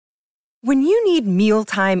When you need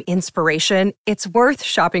mealtime inspiration, it's worth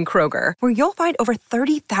shopping Kroger, where you'll find over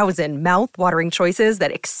 30,000 mouth-watering choices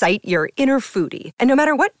that excite your inner foodie. And no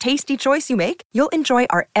matter what tasty choice you make, you'll enjoy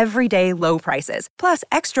our everyday low prices, plus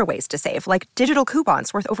extra ways to save, like digital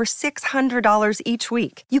coupons worth over $600 each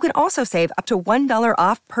week. You can also save up to $1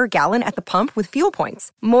 off per gallon at the pump with fuel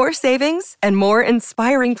points. More savings and more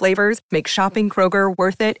inspiring flavors make shopping Kroger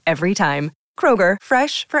worth it every time. Kroger,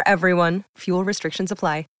 fresh for everyone. Fuel restrictions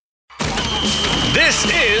apply. This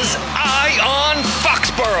is Eye on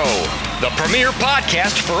Foxborough, the premier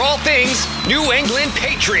podcast for all things New England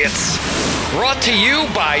Patriots. Brought to you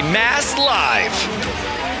by Mass Live.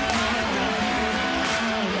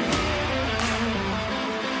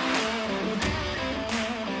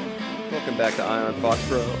 Welcome back to Eye on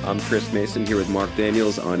Foxborough. I'm Chris Mason here with Mark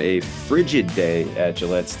Daniels on a frigid day at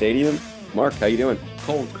Gillette Stadium. Mark, how you doing?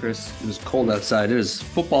 Cold, Chris. It was cold outside. It is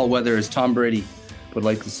football weather, as Tom Brady would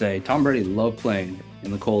like to say. Tom Brady loved playing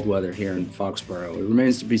in the cold weather here in Foxborough. It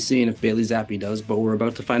remains to be seen if Bailey Zappi does, but we're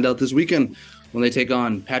about to find out this weekend when they take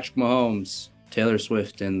on Patrick Mahomes, Taylor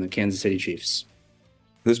Swift, and the Kansas City Chiefs.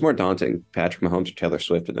 Who's more daunting, Patrick Mahomes or Taylor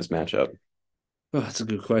Swift in this matchup? Oh, that's a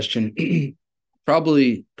good question.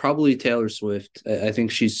 Probably Taylor Swift. I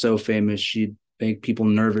think she's so famous, she'd make people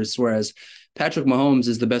nervous, whereas Patrick Mahomes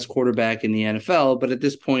is the best quarterback in the NFL, but at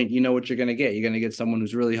this point, you know what you're going to get. You're going to get someone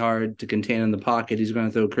who's really hard to contain in the pocket. He's going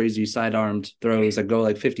to throw crazy side-armed throws that go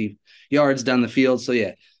like 50 yards down the field. So,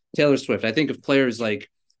 yeah, Taylor Swift. I think if players like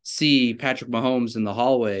see Patrick Mahomes in the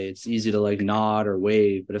hallway, it's easy to like nod or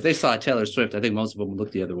wave. But if they saw Taylor Swift, I think most of them would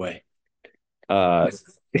look the other way.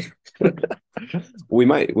 We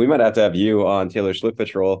might have to have you on Taylor Swift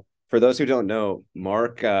patrol. For those who don't know,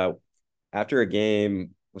 Mark, after a game,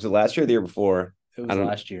 was it last year or the year before? It was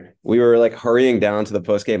last year. We were like hurrying down to the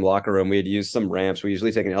post-game locker room. We had used some ramps. We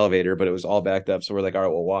usually take an elevator, but it was all backed up. So we're like, all right,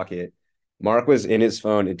 we'll walk it. Mark was in his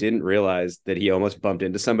phone and didn't realize that he almost bumped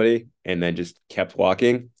into somebody and then just kept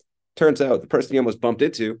walking. Turns out the person he almost bumped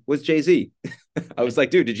into was Jay-Z. I was like,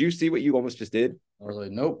 dude, did you see what you almost just did? I was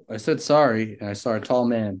like, nope. I said sorry, and I saw a tall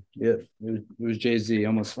man. Yeah, it was Jay-Z.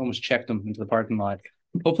 Almost checked him into the parking lot.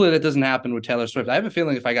 Hopefully that doesn't happen with Taylor Swift. I have a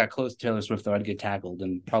feeling if I got close to Taylor Swift, though, I'd get tackled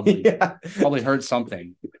and probably hurt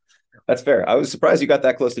something. That's fair. I was surprised you got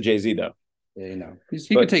that close to Jay-Z, though. Yeah, you know,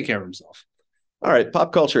 he could take care of himself. All right,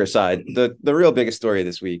 pop culture aside, the real biggest story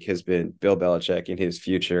this week has been Bill Belichick and his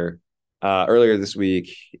future. Earlier this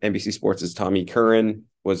week, NBC Sports' Tommy Curran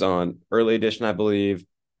was on Early Edition, I believe,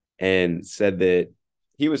 and said that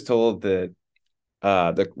he was told that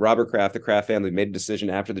the Robert Kraft, the Kraft family made a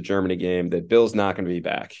decision after the Germany game that Bill's not going to be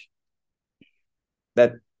back.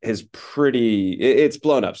 That is it's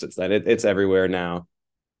blown up since then. It's everywhere now.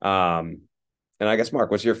 And I guess,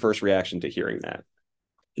 Mark, what's your first reaction to hearing that?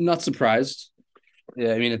 Not surprised.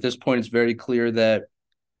 Yeah, I mean, at this point, it's very clear that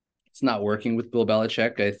it's not working with Bill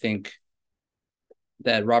Belichick. I think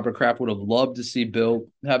that Robert Kraft would have loved to see Bill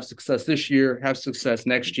have success this year, have success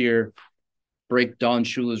next year, break Don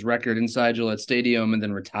Shula's record inside Gillette Stadium, and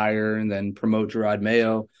then retire and then promote Gerard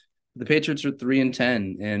Mayo. The Patriots are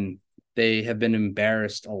 3-10, and they have been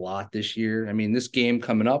embarrassed a lot this year. I mean, this game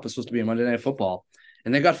coming up is supposed to be a Monday Night Football,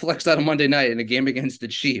 and they got flexed out on Monday night in a game against the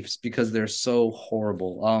Chiefs because they're so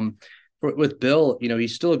horrible. With Bill, you know,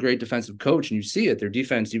 he's still a great defensive coach, and you see it. Their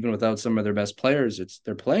defense, even without some of their best players,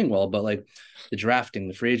 they're playing well. But like the drafting,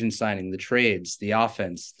 the free agent signing, the trades, the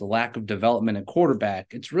offense, the lack of development at quarterback,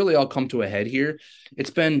 it's really all come to a head here.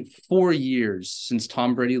 It's been 4 years since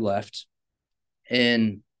Tom Brady left,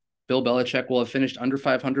 and Bill Belichick will have finished under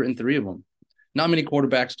 500 in 3 of them. Not many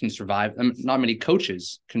quarterbacks can survive. Not many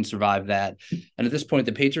coaches can survive that. And at this point,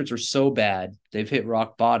 the Patriots are so bad, they've hit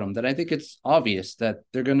rock bottom, that I think it's obvious that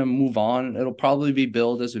they're going to move on. It'll probably be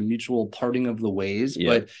billed as a mutual parting of the ways. Yeah.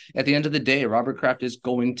 But at the end of the day, Robert Kraft is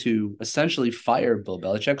going to essentially fire Bill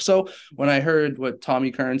Belichick. So when I heard what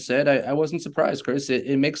Tommy Curran said, I wasn't surprised, Chris.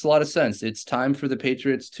 It makes a lot of sense. It's time for the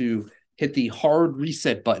Patriots to hit the hard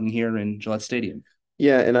reset button here in Gillette Stadium.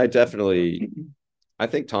 Yeah, and I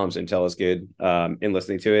think Tom's intel is good. In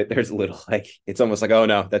listening to it, there's a little it's almost like, oh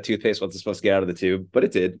no, that toothpaste wasn't supposed to get out of the tube, but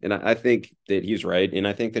it did. And I think that he's right. And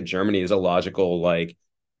I think that Germany is a logical,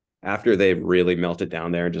 after they've really melted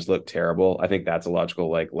down there and just looked terrible, I think that's a logical,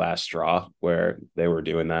 last straw where they were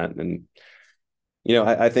doing that. And,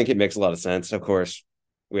 I think it makes a lot of sense. Of course,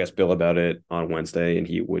 we asked Bill about it on Wednesday and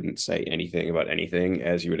he wouldn't say anything about anything,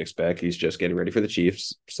 as you would expect. He's just getting ready for the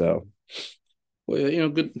Chiefs. So well,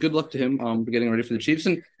 good luck to him for getting ready for the Chiefs.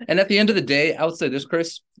 And at the end of the day, I would say this,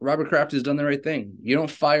 Chris, Robert Kraft has done the right thing. You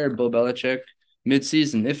don't fire Bill Belichick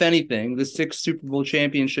midseason. If anything, the 6 Super Bowl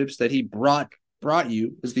championships that he brought brought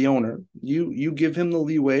you as the owner. You give him the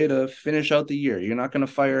leeway to finish out the year. You're not going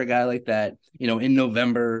to fire a guy like that, in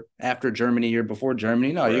November after Germany or before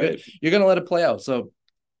Germany. No, Right. you're going to let it play out. So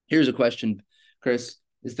here's a question, Chris.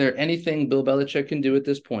 Is there anything Bill Belichick can do at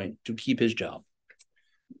this point to keep his job?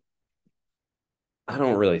 I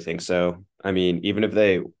don't really think so. I mean, even if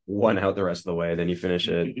they won out the rest of the way, then you finish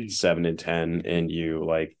at 7-10 and you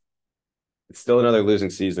it's still another losing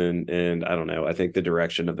season. And I don't know. I think the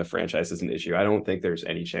direction of the franchise is an issue. I don't think there's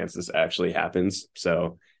any chance this actually happens.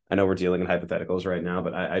 So I know we're dealing in hypotheticals right now,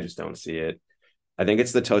 but I just don't see it. I think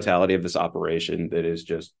it's the totality of this operation that is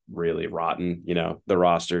just really rotten. The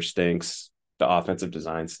roster stinks. The offensive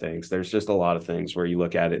design stinks. There's just a lot of things where you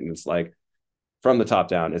look at it and it's like, from the top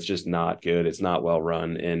down, it's just not good. It's not well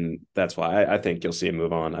run. And that's why I think you'll see him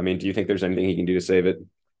move on. I mean, do you think there's anything he can do to save it?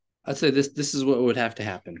 I'd say this is what would have to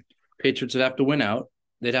happen. Patriots would have to win out.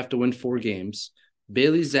 They'd have to win 4 games.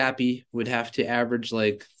 Bailey Zappi would have to average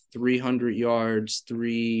like 300 yards,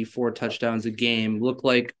 3-4 touchdowns a game, look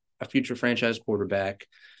like a future franchise quarterback.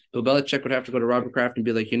 Bill Belichick would have to go to Robert Kraft and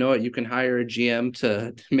be like, you know what, you can hire a GM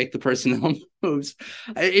to make the personnel moves.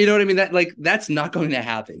 You know what I mean? That's not going to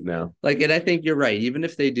happen. No. And I think you're right. Even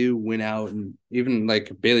if they do win out, and even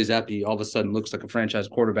like Bailey Zappi all of a sudden looks like a franchise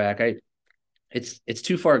quarterback, it's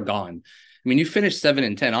too far gone. I mean, you finish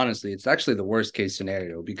 7-10. Honestly, it's actually the worst case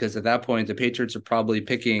scenario, because at that point the Patriots are probably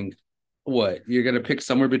picking. What, you're going to pick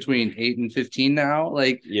somewhere between 8 and 15 now?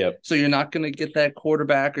 Yep. So you're not going to get that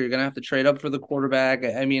quarterback, or you're going to have to trade up for the quarterback.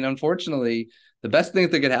 I mean, unfortunately, the best thing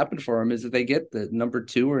that could happen for them is that they get the number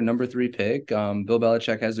 2 or number 3 pick. Bill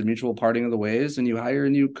Belichick has a mutual parting of the ways, and you hire a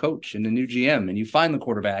new coach and a new GM, and you find the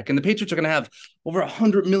quarterback. And the Patriots are going to have over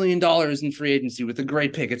 $100 million in free agency with a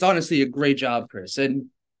great pick. It's honestly a great job, Chris. And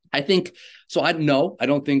I think so. I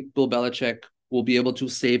don't think Bill Belichick will be able to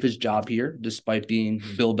save his job here, despite being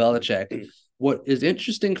Bill Belichick. What is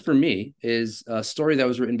interesting for me is a story that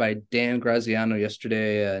was written by Dan Graziano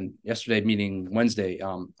yesterday meaning Wednesday,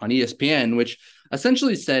 on ESPN, which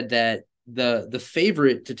essentially said that the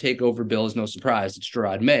favorite to take over Bill is no surprise. It's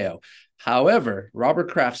Gerard Mayo. However, Robert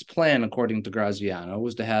Kraft's plan, according to Graziano,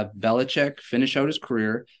 was to have Belichick finish out his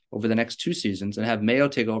career over the next 2 seasons and have Mayo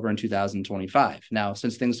take over in 2025. Now,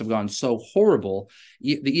 since things have gone so horrible,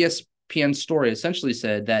 the ESPN story essentially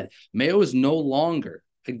said that Mayo is no longer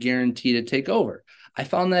a guarantee to take over. I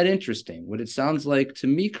found that interesting. What it sounds like to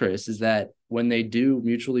me, Chris, is that when they do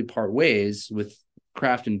mutually part ways with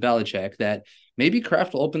Kraft and Belichick, that maybe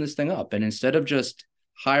Kraft will open this thing up, and instead of just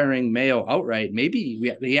hiring Mayo outright,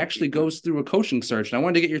 maybe he actually goes through a coaching search. And I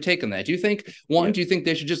wanted to get your take on that. Do you think, one, do you think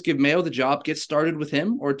they should just give Mayo the job, get started with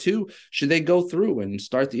him? Or 2, should they go through and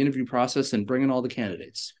start the interview process and bring in all the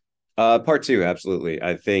candidates? Part 2, absolutely.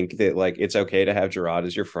 I think that it's okay to have Gerard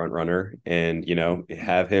as your front runner and,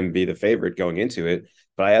 have him be the favorite going into it.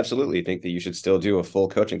 But I absolutely think that you should still do a full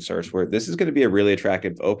coaching search, where this is going to be a really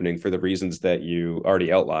attractive opening for the reasons that you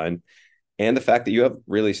already outlined. And the fact that you have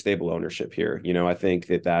really stable ownership here. I think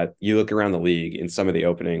that you look around the league in some of the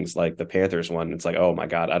openings, like the Panthers one, it's like, oh my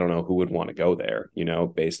God, I don't know who would want to go there,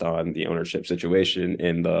 based on the ownership situation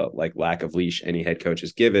and the lack of leash any head coach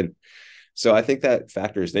is given. So I think that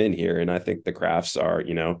factors in here. And I think the Crafts are,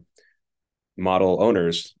 model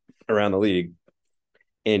owners around the league.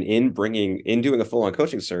 And in doing a full-on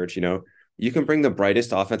coaching search, you can bring the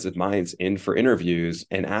brightest offensive minds in for interviews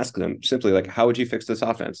and ask them simply, how would you fix this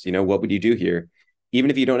offense? What would you do here? Even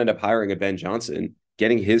if you don't end up hiring a Ben Johnson,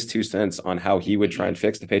 getting his 2 cents on how he would try and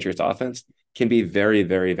fix the Patriots offense can be very,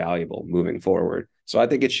 very valuable moving forward. So I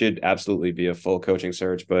think it should absolutely be a full coaching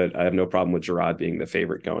search, but I have no problem with Gerard being the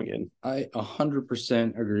favorite going in. I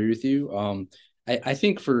 100% agree with you. I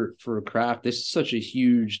think for Kraft, this is such a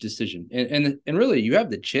huge decision. And really, you have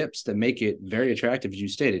the chips that make it very attractive, as you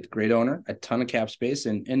stated. Great owner, a ton of cap space,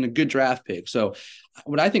 and a good draft pick. So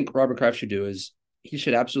what I think Robert Kraft should do is he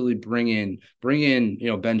should absolutely bring in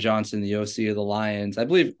Ben Johnson, the OC of the Lions. I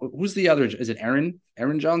believe, who's the other? Is it Aaron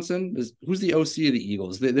Johnson? Who's the OC of the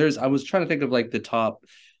Eagles? I was trying to think of the top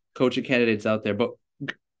coaching candidates out there, but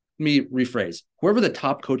let me rephrase. Whoever the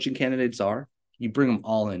top coaching candidates are, you bring them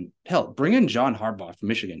all in. Hell, bring in John Harbaugh from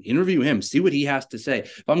Michigan. Interview him. See what he has to say.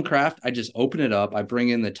 If I'm Kraft, I just open it up. I bring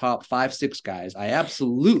in the top 5-6 guys. I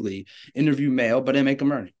absolutely interview Mayo, but I make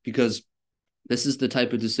them earn it, because this is the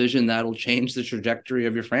type of decision that'll change the trajectory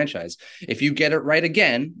of your franchise. If you get it right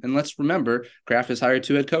again, and let's remember, Kraft has hired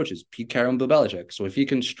 2 head coaches, Pete Carroll and Bill Belichick. So if he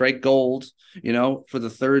can strike gold, for the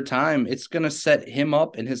 3rd time, it's going to set him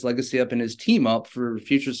up and his legacy up and his team up for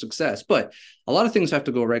future success. But a lot of things have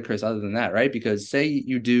to go right, Chris, other than that, right? Because say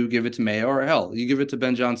you do give it to Mayo, or hell, you give it to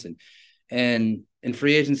Ben Johnson. And in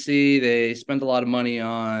free agency, they spend a lot of money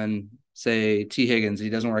on say T. Higgins, and he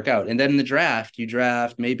doesn't work out. And then in the draft, you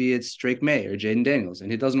draft, maybe it's Drake May or Jaden Daniels,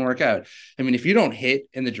 and it doesn't work out. I mean, if you don't hit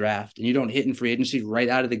in the draft and you don't hit in free agency right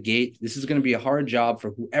out of the gate, this is going to be a hard job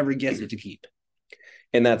for whoever gets it to keep.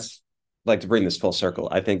 And that's, like, to bring this full circle,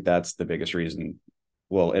 I think that's the biggest reason.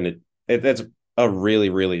 Well, and that's a really,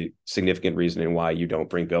 really significant reason in why you don't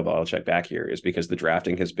bring Bill Belichick back here, is because the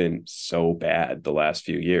drafting has been so bad the last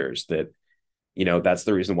few years that, you know, that's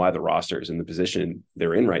the reason why the roster is in the position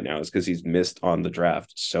they're in right now, is because he's missed on the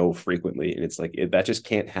draft so frequently. And it's like, that just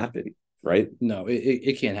can't happen, right? No,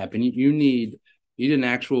 it can't happen. You need a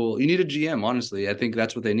GM. Honestly, I think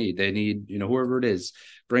that's what they need. They need, whoever it is,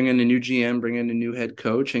 bring in a new GM, bring in a new head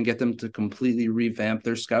coach, and get them to completely revamp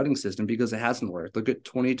their scouting system, because it hasn't worked. Look at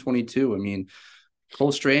 2022. I mean,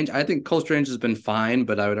 I think Cole Strange has been fine,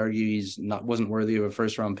 but I would argue wasn't worthy of a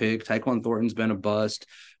first round pick. Tyquan Thornton's been a bust.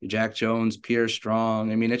 Jack Jones, Pierre Strong.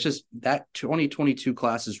 I mean, it's just that 2022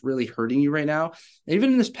 class is really hurting you right now.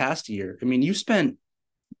 Even in this past year, I mean, you spent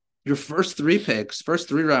your first three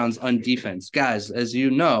rounds on defense. Guys, as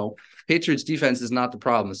you know, Patriots defense is not the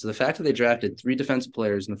problem. So the fact that they drafted 3 defensive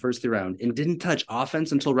players in the first 3 rounds and didn't touch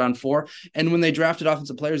offense until round 4, and when they drafted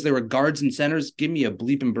offensive players, they were guards and centers. Give me a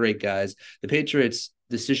bleeping break, guys. The Patriots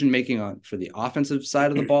decision-making for the offensive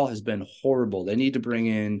side of the ball has been horrible. They need to bring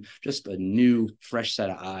in just a new, fresh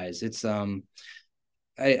set of eyes. It's, I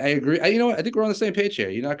agree. I think we're on the same page here.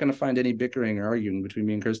 You're not going to find any bickering or arguing between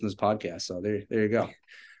me and Chris in this podcast. So there you go.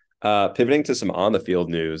 Pivoting to some on the field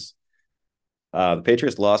news. The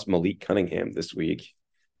Patriots lost Malik Cunningham this week.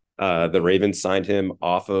 The Ravens signed him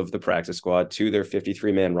off of the practice squad to their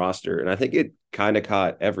 53-man roster. And I think it kind of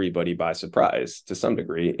caught everybody by surprise to some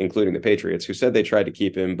degree, including the Patriots, who said they tried to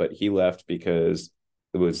keep him, but he left because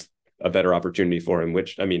it was a better opportunity for him,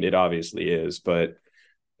 which, I mean, it obviously is. But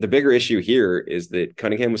the bigger issue here is that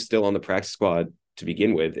Cunningham was still on the practice squad to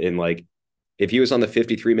begin with. And, like, if he was on the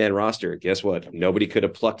 53-man roster, guess what? Nobody could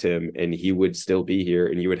have plucked him, and he would still be here,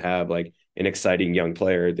 and you would have, like, an exciting young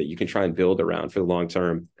player that you can try and build around for the long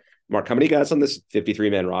term. Mark, how many guys on this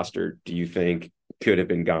 53-man roster do you think could have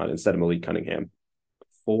been gone instead of Malik Cunningham?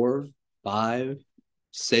 4, 5,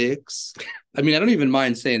 6. I mean, I don't even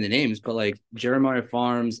mind saying the names, but like Jeremiah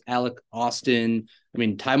Farms, Alec Austin, I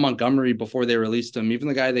mean, Ty Montgomery before they released him, even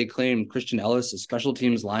the guy they claimed, Christian Ellis, a special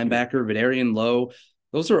teams linebacker, Vidarian Lowe.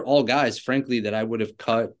 Those are all guys, frankly, that I would have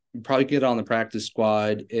cut. You probably get on the practice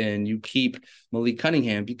squad and you keep Malik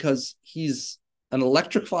Cunningham because he's an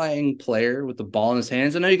electrifying player with the ball in his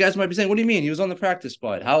hands. I know you guys might be saying, what do you mean? He was on the practice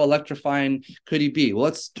squad. How electrifying could he be? Well,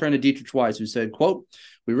 let's turn to Dietrich Wise, who said, quote,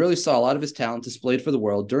 "We really saw a lot of his talent displayed for the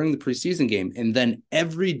world during the preseason game. And then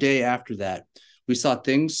every day after that, we saw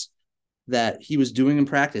things that he was doing in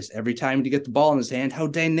practice every time to get the ball in his hand, how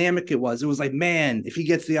dynamic it was. It was like, man, if he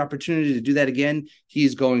gets the opportunity to do that again,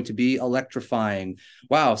 he's going to be electrifying."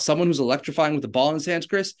 Wow, someone who's electrifying with the ball in his hands,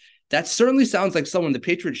 Chris, that certainly sounds like someone the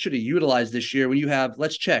Patriots should have utilized this year when you have,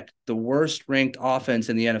 let's check, the worst ranked offense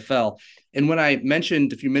in the NFL. And when I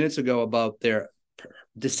mentioned a few minutes ago about their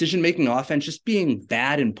decision-making offense just being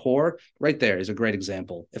bad and poor, right there is a great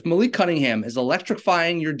example. If Malik Cunningham is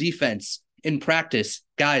electrifying your defense in practice,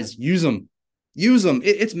 guys, use them.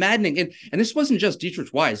 It's maddening. And this wasn't just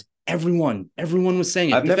Dietrich Wise. Everyone was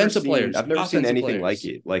saying it. I've never seen anything like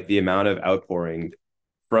it. Like the amount of outpouring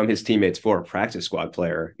from his teammates for a practice squad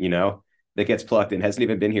player, that gets plucked and hasn't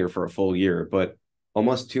even been here for a full year, but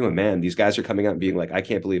almost to a man, these guys are coming out and being like, I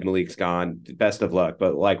can't believe Malik's gone. Best of luck.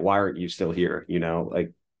 But like, why aren't you still here?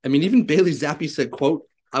 Like, I mean, even Bailey Zappi said, quote,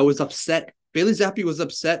 "I was upset." Bailey Zappi was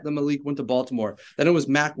upset that Malik went to Baltimore. Then it was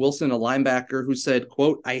Mac Wilson, a linebacker, who said,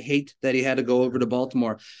 quote, "I hate that he had to go over to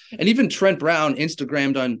Baltimore." And even Trent Brown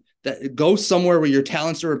Instagrammed on that, "Go somewhere where your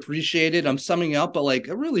talents are appreciated." I'm summing up, but like,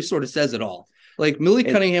 it really sort of says it all. Like, Malik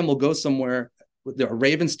Cunningham will go somewhere with the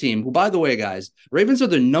Ravens team, who, by the way, guys, Ravens are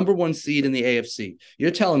the number 1 seed in the AFC. You're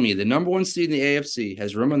telling me the number 1 seed in the AFC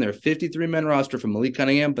has room on their 53-man roster for Malik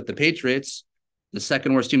Cunningham, but the Patriots, the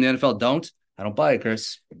second worst team in the NFL, don't? I don't buy it,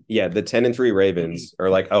 Chris. Yeah, the 10-3 Ravens are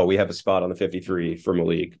like, oh, we have a spot on the 53 for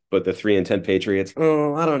Malik, but the 3-10 Patriots,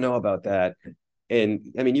 oh, I don't know about that.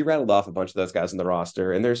 And I mean, you rattled off a bunch of those guys in the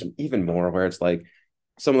roster, and there's even more where it's like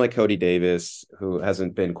someone like Cody Davis, who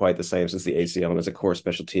hasn't been quite the same since the ACL and is a core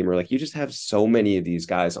special teamer. Like, you just have so many of these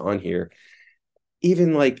guys on here.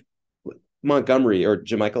 Even like Montgomery or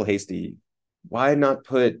JaMychal Hasty, why not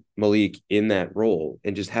put Malik in that role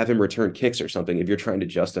and just have him return kicks or something if you're trying to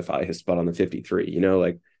justify his spot on the 53,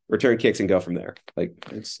 like return kicks and go from there. Like,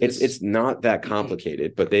 it's not that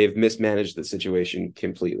complicated, but they've mismanaged the situation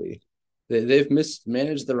completely. They've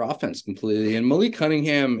mismanaged their offense completely. And Malik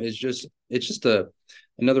Cunningham is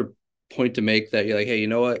another point to make that you're like, hey, you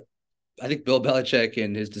know what? I think Bill Belichick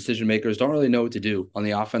and his decision makers don't really know what to do on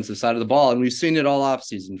the offensive side of the ball. And we've seen it all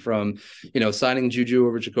offseason, from, signing Juju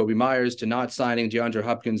over Jacoby Myers to not signing DeAndre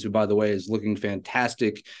Hopkins, who, by the way, is looking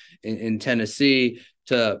fantastic in Tennessee,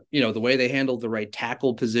 to, the way they handled the right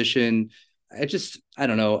tackle position. I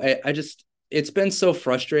don't know. It's been so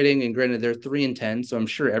frustrating. And granted, they're 3-10, so I'm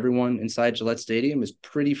sure everyone inside Gillette Stadium is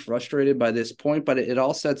pretty frustrated by this point, but it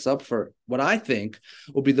all sets up for what I think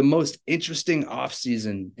will be the most interesting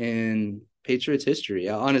offseason in Patriots history.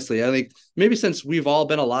 Honestly, I think maybe since we've all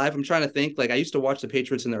been alive. I'm trying to think, I used to watch the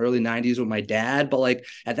Patriots in the early 90s with my dad, but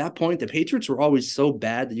at that point, the Patriots were always so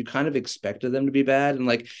bad that you kind of expected them to be bad.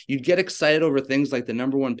 And you'd get excited over things like the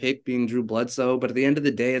number one pick being Drew Bledsoe. But at the end of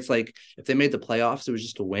the day, it's if they made the playoffs, it was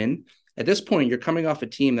just a win. At this point, you're coming off a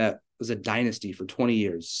team that was a dynasty for 20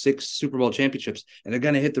 years, 6 Super Bowl championships, and they're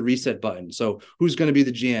going to hit the reset button. So who's going to be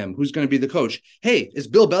the GM? Who's going to be the coach? Hey, is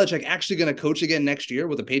Bill Belichick actually going to coach again next year?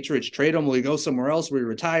 Will the Patriots trade him? Will he go somewhere else? Will he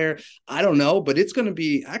retire? I don't know, but it's going to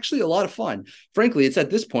be actually a lot of fun. Frankly, it's at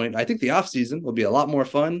this point, I think the offseason will be a lot more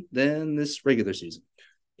fun than this regular season.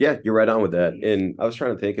 Yeah, you're right on with that. And I was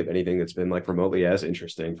trying to think of anything that's been remotely as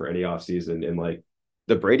interesting for any offseason, and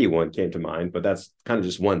the Brady one came to mind, but that's kind of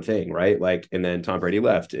just one thing, right? And then Tom Brady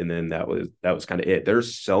left, and then that was kind of it.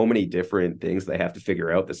 There's so many different things they have to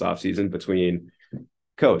figure out this offseason, between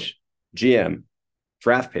coach, GM,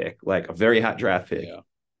 draft pick, a very hot draft pick. Yeah.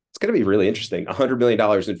 It's going to be really interesting. $100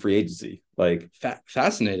 million in free agency.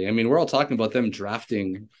 Fascinating. I mean, we're all talking about them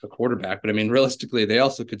drafting a quarterback, but I mean, realistically, they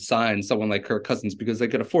also could sign someone like Kirk Cousins because they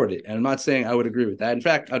could afford it. And I'm not saying I would agree with that. In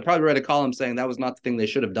fact, I'd probably write a column saying that was not the thing they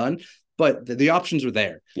should have done. But the options are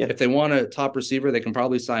there. Yeah. If they want a top receiver, they can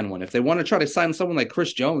probably sign one. If they want to try to sign someone like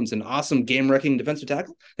Chris Jones, an awesome game-wrecking defensive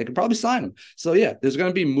tackle, they could probably sign him. So, yeah, there's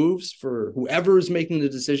going to be moves for whoever is making the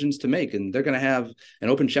decisions to make, and they're going to have an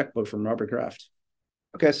open checkbook from Robert Kraft.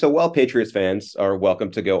 Okay, so while Patriots fans are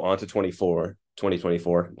welcome to go on to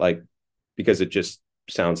 2024, because it just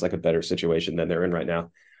sounds like a better situation than they're in right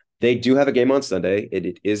now, they do have a game on Sunday.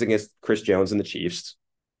 It is against Chris Jones and the Chiefs.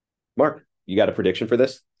 Mark, you got a prediction for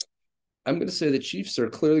this? I'm going to say the Chiefs are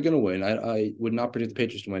clearly going to win. I would not predict the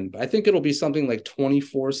Patriots to win, but I think it'll be something like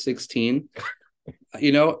 24-16.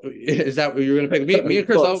 Is that what you're going to pick? Me and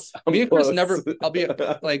Chris, Chris never. I'll be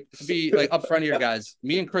up front here, guys.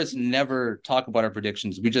 Me and Chris never talk about our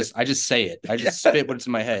predictions. I just say it. I just spit what's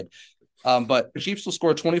in my head. But the Chiefs will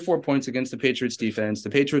score 24 points against the Patriots defense.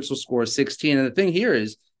 The Patriots will score 16. And the thing here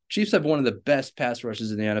is, Chiefs have one of the best pass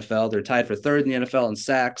rushes in the NFL. They're tied for third in the NFL in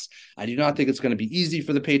sacks. I do not think it's going to be easy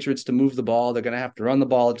for the Patriots to move the ball. They're going to have to run the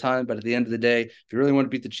ball a ton, but at the end of the day, if you really want to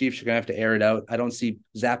beat the Chiefs, you're going to have to air it out. I don't see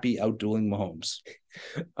Zappy outdueling Mahomes.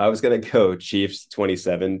 I was going to go Chiefs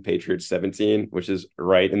 27, Patriots 17, which is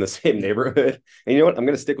right in the same neighborhood. And you know what? I'm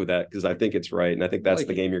going to stick with that because I think it's right. And I think that's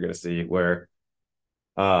the game you're going to see where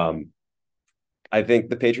I think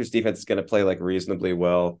the Patriots defense is going to play reasonably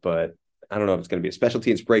well, but I don't know if it's going to be a special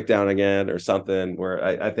teams breakdown again or something where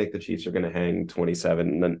I think the Chiefs are going to hang 27.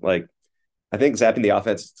 And then I think zapping the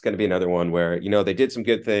offense, it's going to be another one where, they did some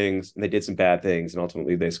good things and they did some bad things. And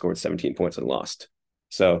ultimately they scored 17 points and lost.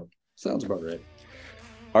 So sounds about right.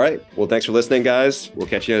 All right. Well, thanks for listening, guys. We'll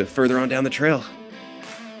catch you further on down the trail.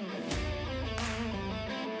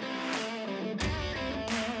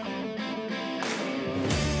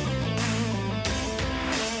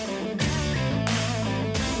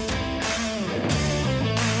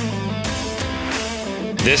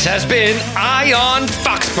 This has been Eye on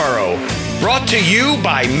Foxborough, brought to you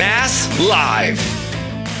by Mass Live.